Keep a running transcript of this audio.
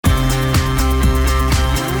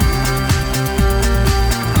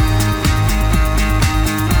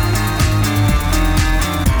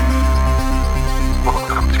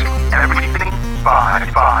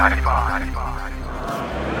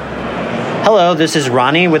Hello, this is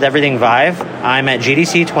Ronnie with Everything Vive. I'm at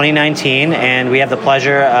GDC 2019, and we have the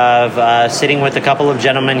pleasure of sitting with a couple of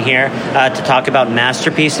gentlemen here to talk about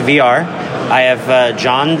Masterpiece VR. I have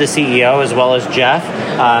John, the CEO, as well as Jeff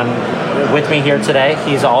with me here today.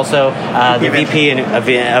 He's also the VP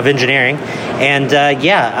of Engineering. And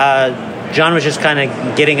John was just kind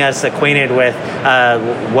of getting us acquainted with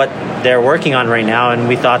what they're working on right now, and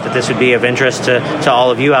we thought that this would be of interest to all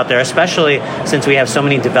of you out there, especially since we have so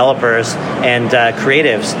many developers and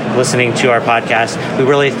creatives listening to our podcast. We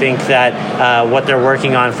really think that what they're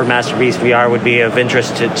working on for Masterpiece VR would be of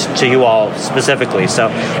interest to you all specifically. So,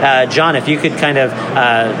 John, if you could kind of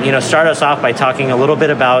start us off by talking a little bit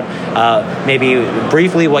about maybe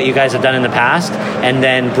briefly what you guys have done in the past, and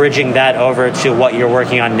then bridging that over to what you're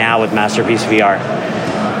working on now with Masterpiece VR.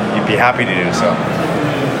 You'd be happy to do so.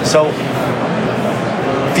 So,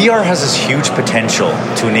 VR has this huge potential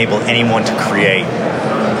to enable anyone to create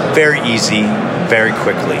very easy, very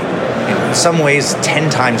quickly. In some ways, 10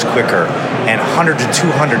 times quicker and 100 to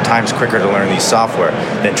 200 times quicker to learn these software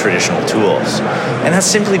than traditional tools. And that's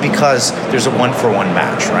simply because there's a one-for-one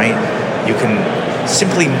match, right? You can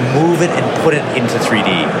simply move it and put it into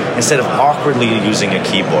 3D instead of awkwardly using a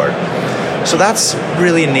keyboard. So that's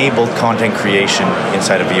really enabled content creation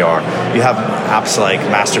inside of VR. You have apps like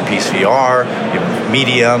Masterpiece VR, you have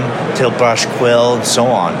Medium, Tilt Brush, Quill, and so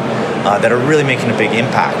on, that are really making a big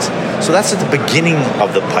impact. So that's at the beginning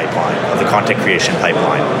of the pipeline, of the content creation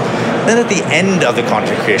pipeline. Then at the end of the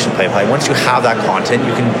content creation pipeline, once you have that content,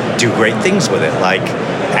 you can do great things with it, like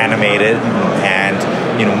animate it and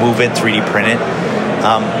move it, 3D print it.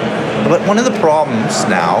 But one of the problems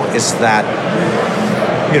now is that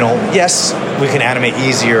yes, we can animate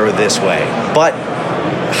easier this way, but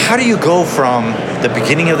how do you go from the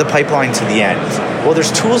beginning of the pipeline to the end? Well,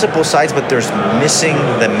 there's tools at both sides, but there's missing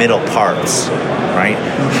the middle parts, right?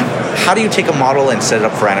 How do you take a model and set it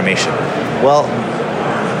up for animation? Well,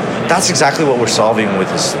 that's exactly what we're solving with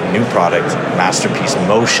this new product, Masterpiece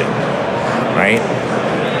Motion, right?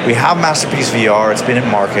 We have Masterpiece VR. It's been in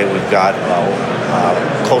market. We've got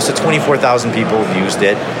close to 24,000 people who've used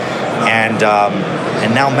it. And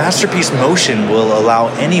now Masterpiece Motion will allow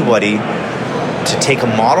anybody to take a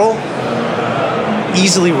model,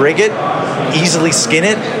 easily rig it, easily skin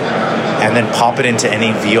it, and then pop it into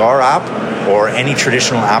any VR app or any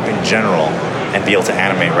traditional app in general and be able to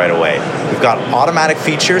animate right away. We've got automatic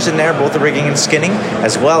features in there, both the rigging and skinning,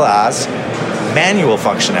 as well as manual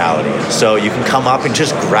functionality. So you can come up and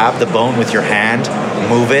just grab the bone with your hand,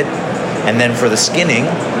 move it, and then for the skinning,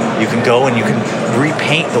 you can go and you can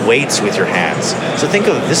repaint the weights with your hands. So think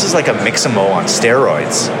of this is like a Mixamo on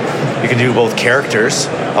steroids. You can do both characters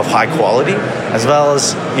of high quality as well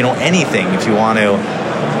as anything. If you want to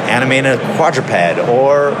animate a quadruped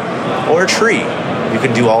or a tree, you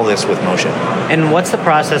can do all this with Motion. And what's the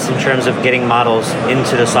process in terms of getting models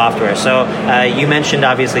into the software? So you mentioned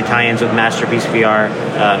obviously tie-ins with Masterpiece VR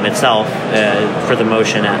itself for the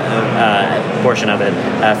motion portion of it,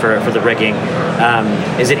 for the rigging.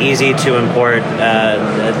 Is it easy to import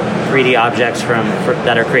 3D objects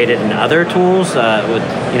that are created in other tools with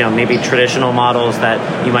maybe traditional models that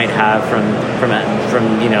you might have from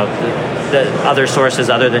the other sources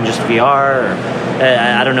other than just VR?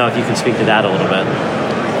 I don't know if you can speak to that a little bit.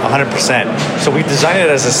 100%. So we've designed it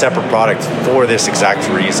as a separate product for this exact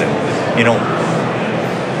reason.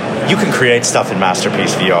 You can create stuff in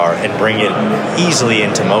Masterpiece VR and bring it easily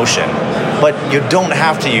into Motion, but you don't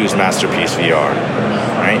have to use Masterpiece VR,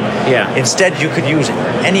 right? Yeah. Instead, you could use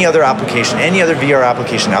any other application, any other VR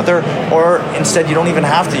application out there, or instead, you don't even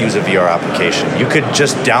have to use a VR application. You could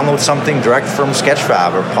just download something direct from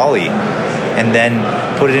Sketchfab or Poly, and then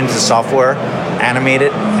put it into the software, animate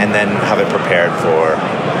it, and then have it prepared for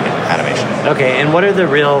animation. Okay, and what are the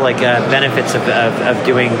real benefits of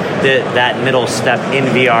doing that middle step in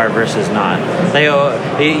VR versus not?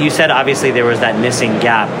 You said obviously there was that missing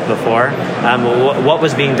gap before. What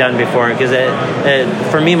was being done before? Because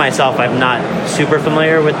for me myself, I'm not super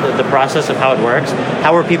familiar with the process of how it works.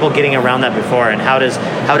 How were people getting around that before, and how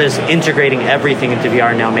does integrating everything into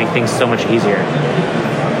VR now make things so much easier?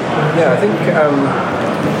 Yeah, I think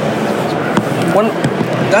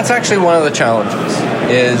that's actually one of the challenges,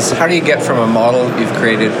 is how do you get from a model you've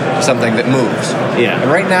created to something that moves? Yeah. And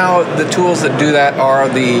right now, the tools that do that are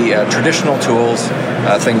the traditional tools,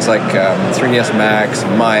 things like 3ds Max,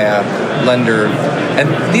 Maya, Blender,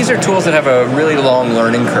 and these are tools that have a really long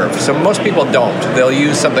learning curve. So most people don't. They'll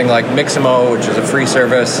use something like Mixamo, which is a free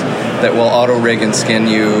service that will auto-rig and skin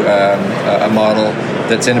you a model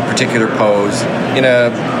that's in a particular pose in a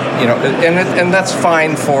and that's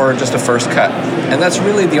fine for just a first cut. And that's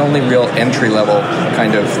really the only real entry-level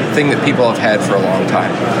kind of thing that people have had for a long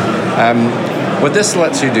time. What this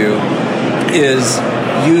lets you do is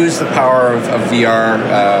use the power of VR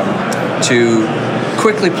to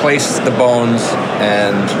quickly place the bones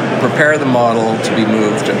and prepare the model to be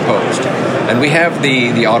moved and posed. And we have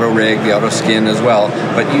the auto rig, the auto skin as well,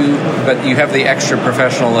 but you have the extra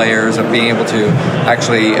professional layers of being able to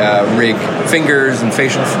actually rig fingers and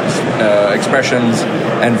facial expressions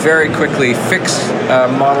and very quickly fix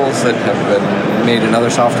models that have been made in other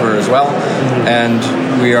software as well. And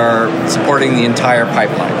we are supporting the entire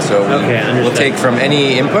pipeline. So we'll take from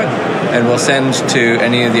any input and we'll send to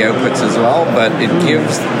any of the outputs as well, but it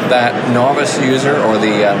gives that novice user or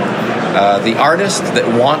the artist that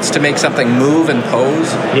wants to make something move and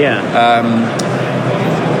pose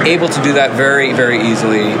able to do that very, very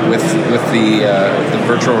easily with the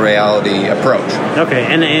virtual reality approach. Okay,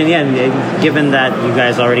 and given that you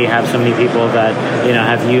guys already have so many people that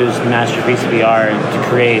have used Masterpiece VR to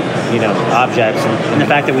create objects, and the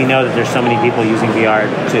fact that we know that there's so many people using VR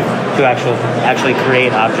to actually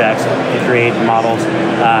create objects, to create models,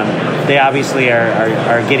 they obviously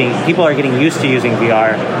are getting used to using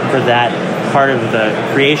VR for that part of the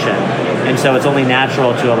creation, and so it's only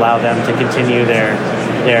natural to allow them to continue the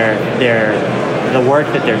work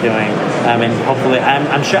that they're doing, and hopefully,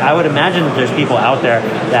 I'm sure, I would imagine that there's people out there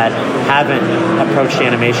that haven't approached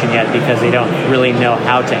animation yet because they don't really know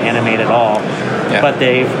how to animate at all, but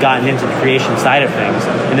they've gotten into the creation side of things,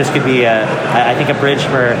 and this could be I think a bridge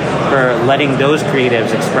for letting those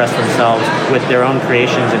creatives express themselves with their own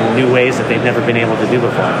creations in new ways that they've never been able to do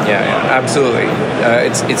before. Yeah, absolutely.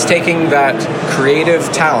 It's taking that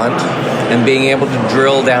creative talent and being able to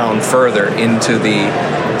drill down further into the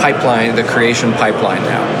pipeline, the creation pipeline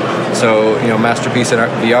now. So, Masterpiece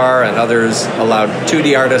VR and others allowed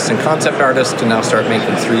 2D artists and concept artists to now start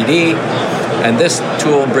making 3D. And this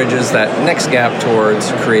tool bridges that next gap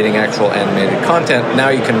towards creating actual animated content. Now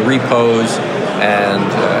you can repose and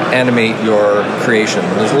animate your creation.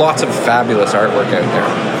 There's lots of fabulous artwork out there.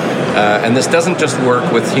 And this doesn't just work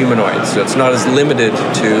with humanoids, so it's not as limited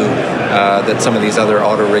to that some of these other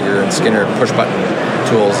auto-rigger and Skinner push-button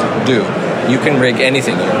tools do. You can rig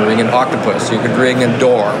anything. You can rig an octopus. You could rig a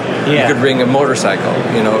door. You could rig a motorcycle.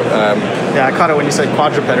 Yeah, I caught it when you said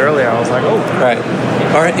quadruped earlier. I was like, oh. Right.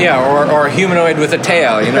 Or a humanoid with a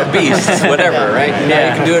tail. Beasts, whatever. Right. Now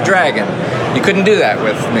you can do a dragon. You couldn't do that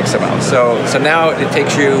with Mixamo. So now it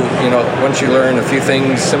takes you. Once you learn a few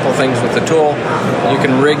things, simple things with the tool, you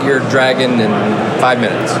can rig your dragon in 5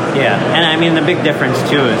 minutes. Yeah, and I mean the big difference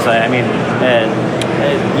too is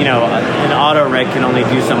an auto rig can only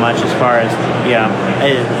do so much as far as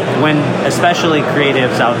when especially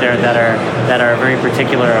creatives out there that are very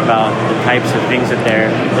particular about the types of things that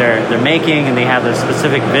they're making, and they have a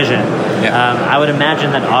specific vision. I would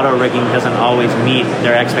imagine that auto rigging doesn't always meet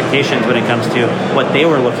their expectations when it comes to what they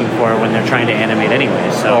were looking for when they're trying to animate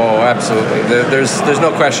anyway. So absolutely, there's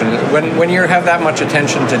no question. When you have that much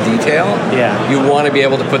attention to detail, you want to be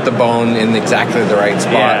able to put the bone in exactly the right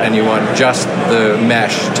spot, and you want just the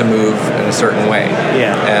mesh to move in a certain way.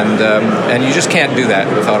 And you just can't do that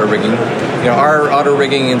with auto rigging. Our auto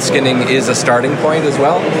rigging and skinning is a starting point as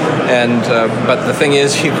well. And but the thing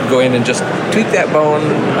is, you can go in and just tweak that bone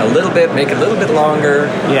a little bit, make it a little bit longer.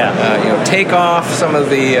 Take off some of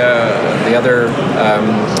the other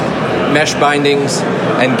mesh bindings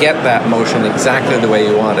and get that motion exactly the way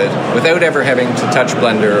you want it without ever having to touch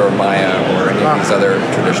Blender or Maya or any of these other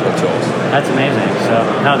traditional tools. That's amazing. So,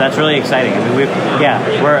 no, that's really exciting. I mean,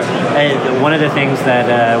 we're one of the things that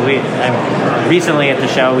recently at the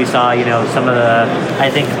show we saw, some of I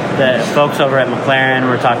think the folks over at McLaren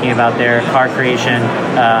were talking about their car creation,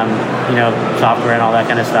 software and all that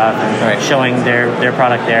kind of stuff, and showing their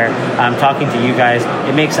product there. Talking to you guys,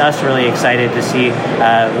 it makes us really excited to see.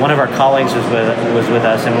 One of our colleagues was with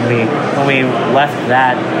us, and when we left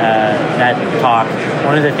that talk,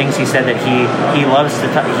 one of the things he said that he loves to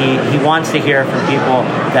he wants to hear from people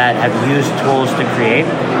that have used tools to create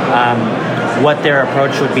what their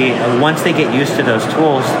approach would be once they get used to those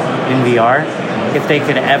tools in VR, if they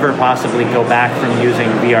could ever possibly go back from using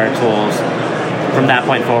VR tools from that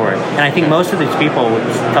point forward. And I think most of these people would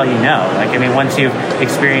tell you no. Once you've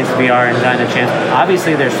experienced VR and gotten a chance,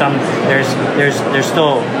 obviously there's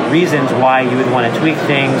still reasons why you would want to tweak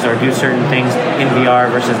things or do certain things in VR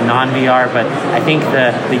versus non-VR, but I think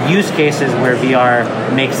the use cases where VR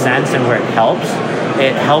makes sense and where it helps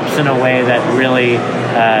in a way that really,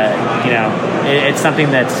 it's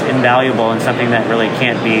something that's invaluable and something that really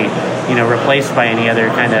can't be, replaced by any other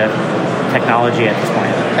kind of technology at this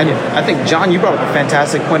point. And I think, John, you brought up a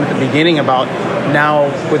fantastic point at the beginning about now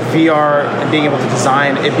with VR and being able to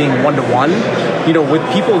design it being one-to-one. You know, with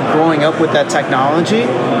people growing up with that technology,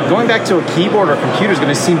 going back to a keyboard or computer is going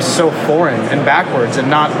to seem so foreign and backwards and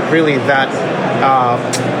not really that...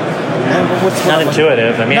 not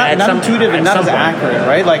intuitive. I mean, not intuitive and not as accurate,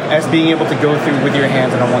 right? Like as being able to go through with your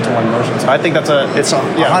hands in a one-to-one motion. So I think it's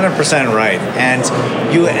 100% right. And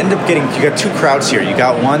you end up getting, you got two crowds here. You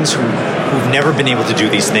got ones who've never been able to do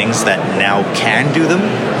these things that now can do them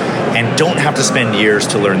and don't have to spend years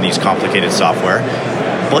to learn these complicated software.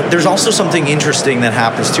 But there's also something interesting that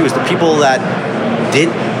happens too, is the people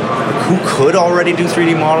who could already do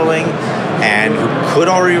 3D modeling and who could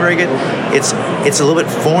already rig it, it's a little bit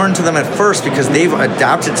foreign to them at first because they've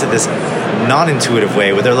adapted to this non-intuitive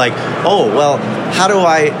way where they're like, oh, well, how do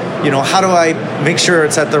I make sure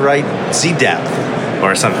it's at the right Z depth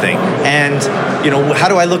or something? And, how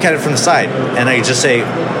do I look at it from the side? And I just say,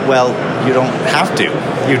 well, you don't have to.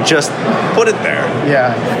 You just put it there.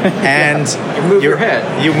 Yeah. And you move your head.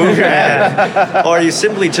 You move your head. Or you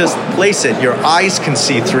simply just place it. Your eyes can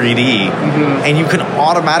see 3D, and you can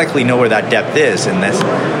automatically know where that depth is. And this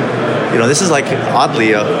is like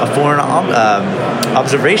oddly a foreign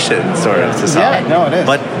observation sort of to some. Yeah, no, it is.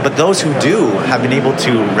 But those who do have been able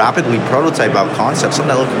to rapidly prototype out concepts,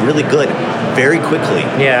 something that look really good very quickly.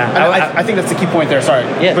 Yeah, I think that's the key point there. Sorry,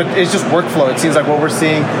 but it's just workflow. It seems like what we're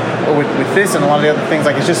seeing with this and a lot of the other things,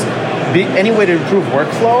 like it's just any way to improve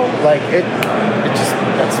workflow. Like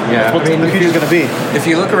that's what the future's going to be. If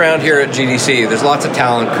you look around here at GDC, there's lots of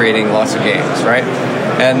talent creating lots of games, right?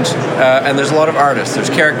 And there's a lot of artists. There's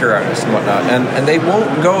character artists and whatnot, and they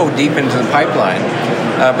won't go deep into the pipeline.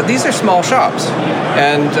 But these are small shops,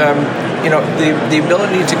 and the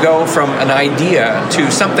ability to go from an idea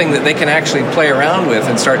to something that they can actually play around with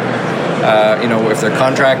and start. If they're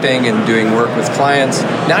contracting and doing work with clients,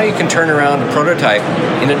 now you can turn around a prototype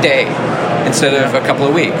in a day instead of a couple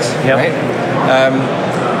of weeks, right?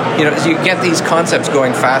 As you get these concepts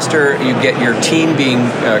going faster, you get your team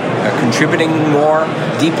being contributing more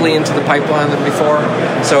deeply into the pipeline than before.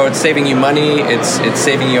 So it's saving you money. It's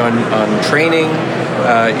saving you on training.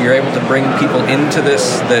 You're able to bring people into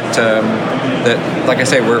this that like I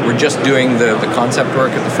say, we're just doing the concept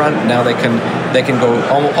work at the front. Now they can go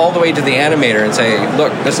all the way to the animator and say,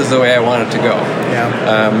 look, this is the way I want it to go.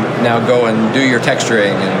 Now go and do your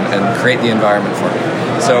texturing and create the environment for me.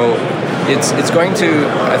 So it's going to,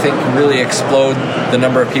 I think, really explode the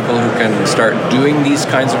number of people who can start doing these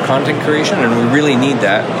kinds of content creation, and we really need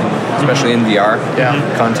that, especially in VR.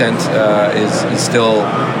 Content is still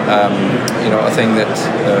a thing that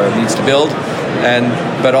needs to build,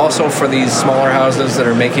 but also for these smaller houses that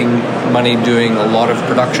are making money doing a lot of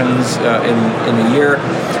productions in a year.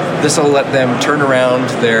 This will let them turn around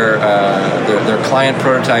their client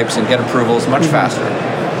prototypes and get approvals much faster.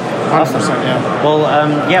 Awesome. Well,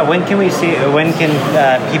 when can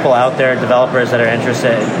people out there, developers that are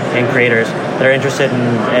interested in creators that are interested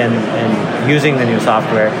in using the new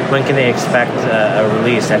software, when can they expect a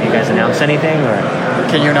release? Have you guys announced anything, or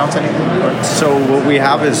can you announce anything? So what we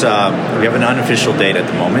have is we have an unofficial date at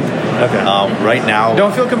the moment. Okay. Right now,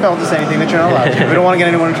 don't feel compelled to say anything that you're not allowed to. We don't want to get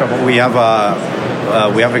anyone in trouble. We have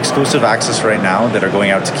exclusive access right now that are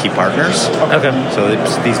going out to key partners. Okay. So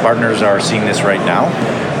these partners are seeing this right now,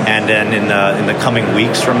 and then in the coming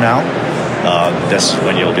weeks from now, that's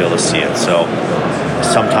when you'll be able to see it. So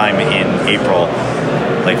sometime in April,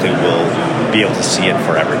 likely we'll be able to see it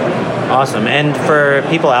for everyone. Awesome. And for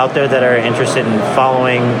people out there that are interested in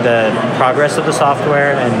following the progress of the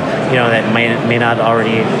software and that may not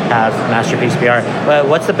already have Masterpiece VR,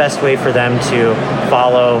 what's the best way for them to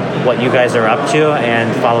follow what you guys are up to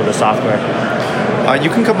and follow the software? You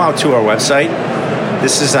can come out to our website.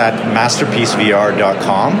 This is at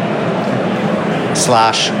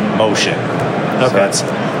masterpiecevr.com/motion. Okay. So that's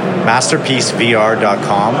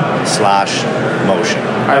masterpiecevr.com/motion.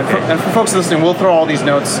 All right, and for folks listening, we'll throw all these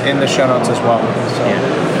notes in the show notes as well. So. Yeah.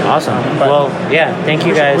 Awesome. Thank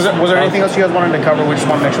you guys. Was there anything else you guys wanted to cover? We just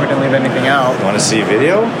want to make sure we didn't leave anything out. You want to see a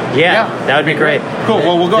video? Yeah, that would be great. Cool.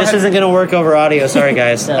 Well, we'll go ahead. This isn't going to work over audio. Sorry,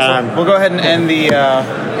 guys. We'll go ahead and end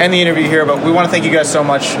the interview here, but we want to thank you guys so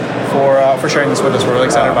much for sharing this with us. We're really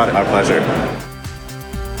excited about it. Our pleasure.